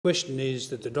Question is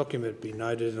that the document be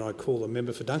noted, and I call the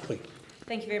member for Dunkley.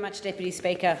 Thank you very much, Deputy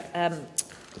Speaker.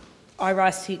 I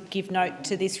rise to give note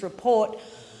to this report.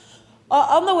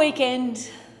 On the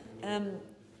weekend,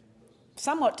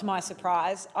 somewhat to my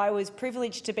surprise, I was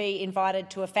privileged to be invited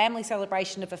to a family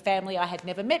celebration of a family I had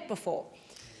never met before.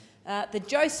 The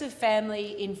Joseph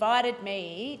family invited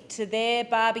me to their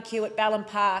barbecue at Ballon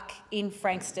Park in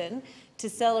Frankston to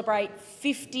celebrate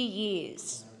 50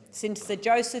 years since the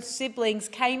Joseph siblings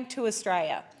came to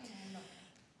Australia.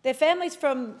 Their family's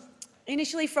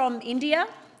initially from India,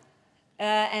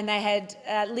 and they had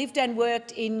lived and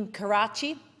worked in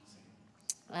Karachi,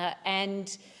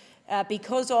 and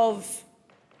because of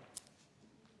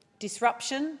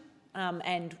disruption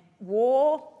and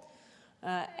war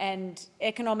and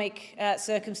economic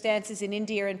circumstances in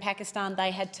India and Pakistan,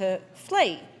 they had to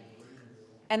flee,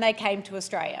 and they came to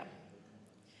Australia.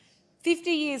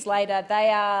 50 years later, they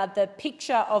are the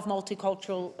picture of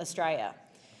multicultural Australia.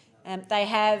 They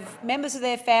have members of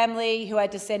their family who are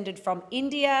descended from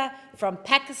India, from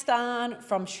Pakistan,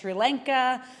 from Sri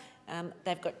Lanka.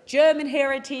 They've got German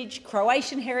heritage,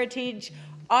 Croatian heritage,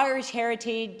 Irish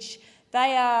heritage.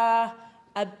 They are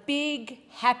a big,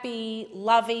 happy,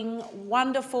 loving,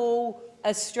 wonderful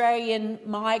Australian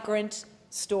migrant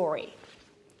story.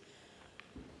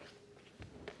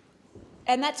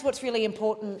 And that's what's really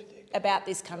important about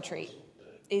this country,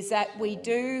 is that we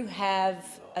do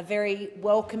have a very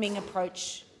welcoming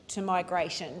approach to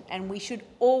migration, and we should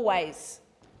always,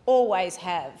 always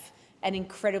have an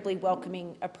incredibly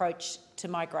welcoming approach to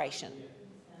migration.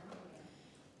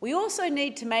 We also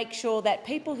need to make sure that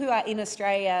people who are in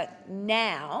Australia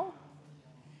now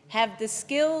have the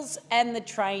skills and the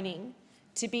training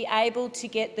to be able to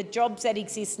get the jobs that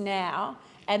exist now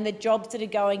and the jobs that are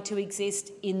going to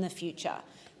exist in the future.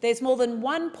 There's more than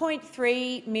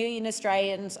 1.3 million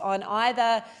Australians on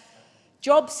either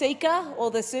Job Seeker or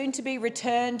the soon-to-be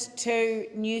returned to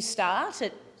New Start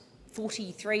at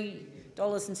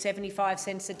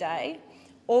 $43.75 a day,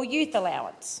 or Youth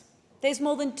Allowance. There's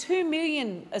more than 2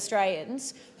 million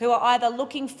Australians who are either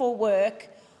looking for work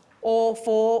or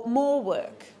for more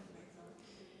work.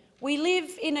 We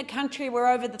live in a country where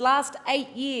over the last 8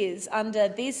 years under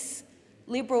this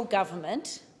Liberal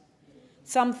government,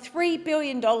 some $3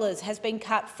 billion has been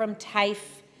cut from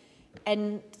Tafe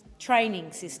and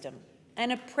training system,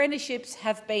 and apprenticeships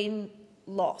have been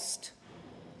lost.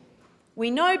 We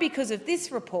know because of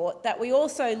this report that we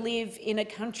also live in a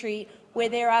country where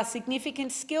there are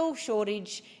significant skill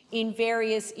shortage in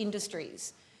various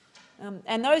industries.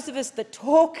 And those of us that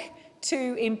talk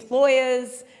to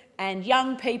employers and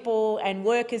young people and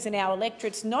workers in our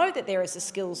electorates know that there is a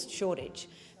skills shortage.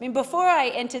 I mean, before I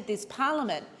entered this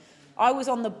parliament, I was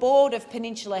on the board of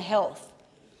Peninsula Health,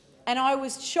 and I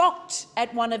was shocked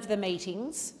at one of the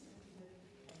meetings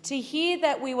to hear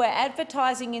that we were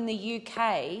advertising in the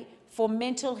UK for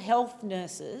mental health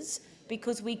nurses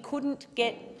because we couldn't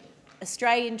get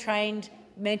Australian-trained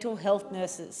mental health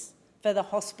nurses for the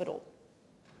hospital.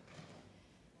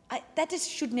 That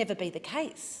just should never be the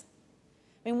case.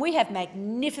 I mean, we have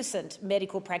magnificent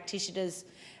medical practitioners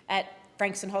at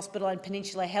Frankston Hospital and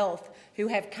Peninsula Health who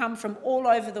have come from all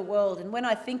over the world. And when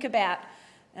I think about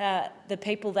the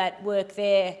people that work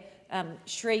there,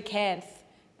 Sri Kanth,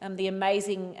 the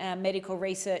amazing medical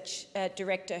research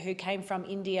director who came from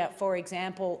India, for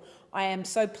example, I am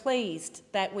so pleased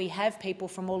that we have people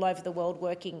from all over the world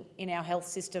working in our health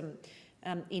system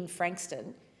in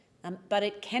Frankston. But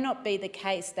it cannot be the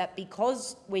case that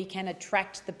because we can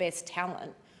attract the best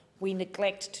talent, we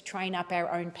neglect to train up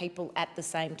our own people at the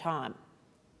same time.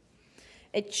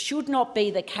 It should not be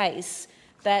the case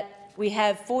that we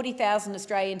have 40,000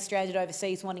 Australians stranded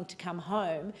overseas wanting to come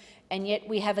home, and yet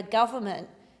we have a government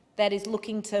that is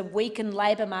looking to weaken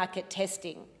labour market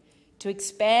testing, to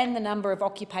expand the number of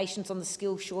occupations on the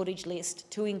skills shortage list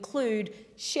to include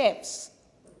chefs,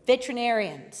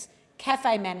 veterinarians,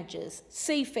 cafe managers,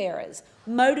 seafarers,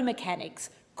 motor mechanics,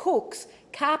 cooks,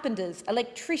 carpenters,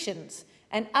 electricians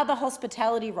and other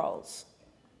hospitality roles.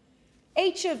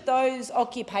 Each of those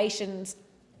occupations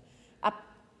are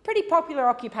pretty popular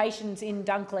occupations in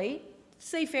Dunkley.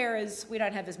 Seafarers, we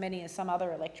don't have as many as some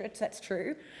other electorates, that's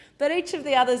true, but each of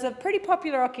the others are pretty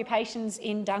popular occupations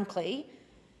in Dunkley,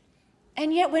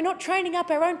 and yet we're not training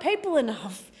up our own people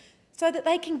enough so that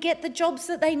they can get the jobs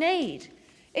that they need.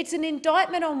 It's an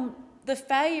indictment on the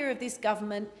failure of this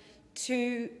government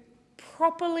to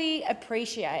properly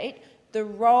appreciate the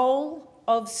role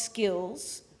of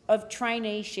skills, of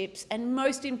traineeships, and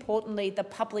most importantly, the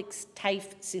public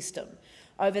TAFE system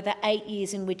over the 8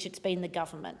 years in which it's been the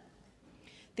government.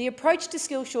 The approach to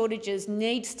skill shortages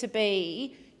needs to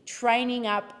be training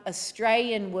up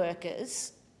Australian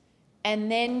workers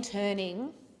and then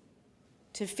turning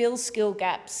to fill skill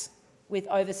gaps with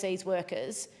overseas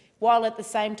workers, while at the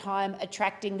same time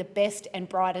attracting the best and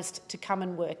brightest to come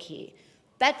and work here.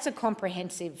 That's a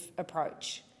comprehensive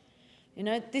approach. You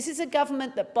know, this is a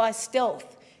government that by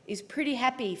stealth is pretty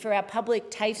happy for our public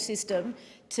TAFE system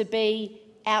to be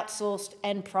outsourced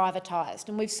and privatised.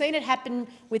 And we've seen it happen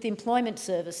with employment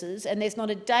services, and there's not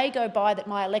a day go by that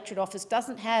my electorate office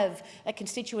doesn't have a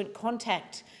constituent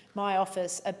contact my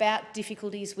office about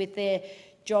difficulties with their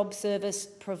job service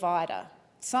provider,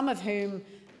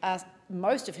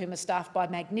 most of whom are staffed by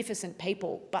magnificent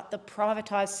people, but the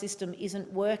privatised system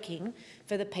isn't working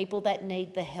for the people that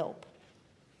need the help.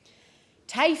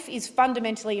 TAFE is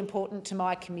fundamentally important to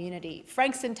my community.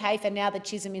 Frankston TAFE and now the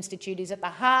Chisholm Institute is at the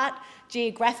heart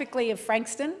geographically of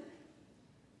Frankston,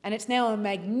 and it's now a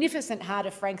magnificent heart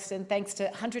of Frankston thanks to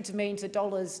hundreds of millions of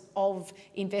dollars of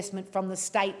investment from the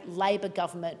state Labor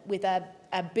government, with a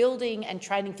building and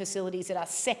training facilities that are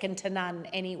second to none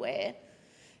anywhere.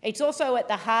 It's also at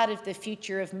the heart of the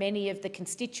future of many of the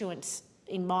constituents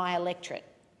in my electorate,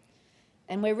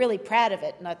 and we're really proud of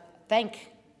it. And I thank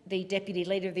the Deputy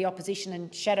Leader of the Opposition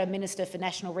and Shadow Minister for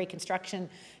National Reconstruction,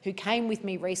 who came with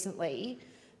me recently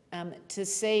to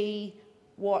see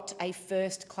what a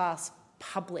first-class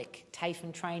public TAFE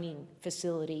and training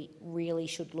facility really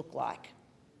should look like.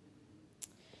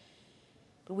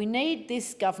 But we need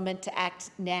this government to act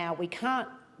now. We can't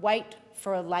wait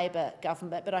for a Labor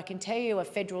government, but I can tell you a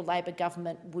federal Labor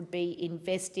government would be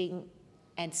investing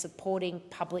and supporting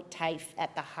public TAFE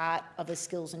at the heart of a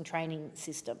skills and training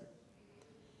system.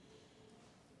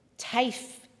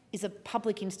 TAFE is a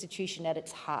public institution at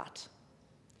its heart.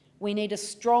 We need a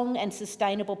strong and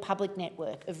sustainable public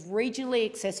network of regionally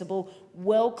accessible,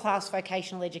 world-class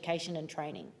vocational education and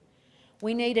training.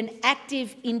 We need an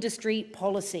active industry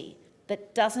policy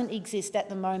that doesn't exist at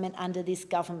the moment under this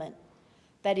government,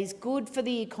 that is good for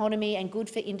the economy and good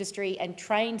for industry and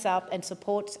trains up and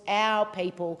supports our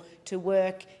people to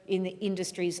work in the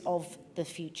industries of the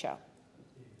future.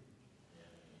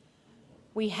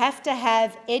 We have to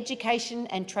have education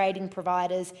and trading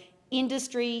providers,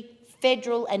 industry,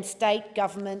 federal and state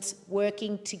governments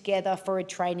working together for a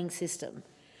training system.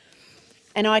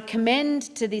 And I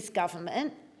commend to this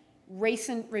government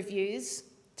recent reviews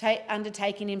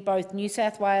undertaken in both New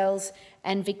South Wales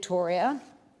and Victoria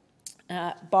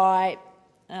by,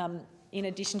 in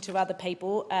addition to other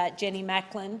people, Jenny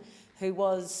Macklin, who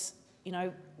was, you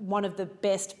know, one of the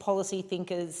best policy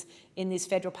thinkers in this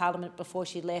federal parliament before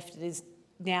she left. It is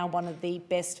now one of the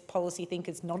best policy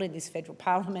thinkers not in this federal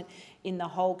parliament in the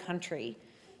whole country.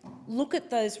 Look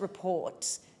at those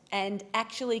reports and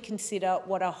actually consider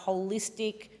what a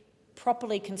holistic,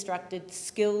 properly constructed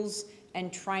skills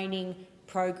and training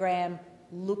program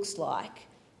looks like,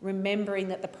 remembering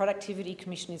that the Productivity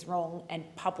Commission is wrong and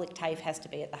public TAFE has to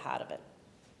be at the heart of it.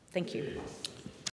 Thank you.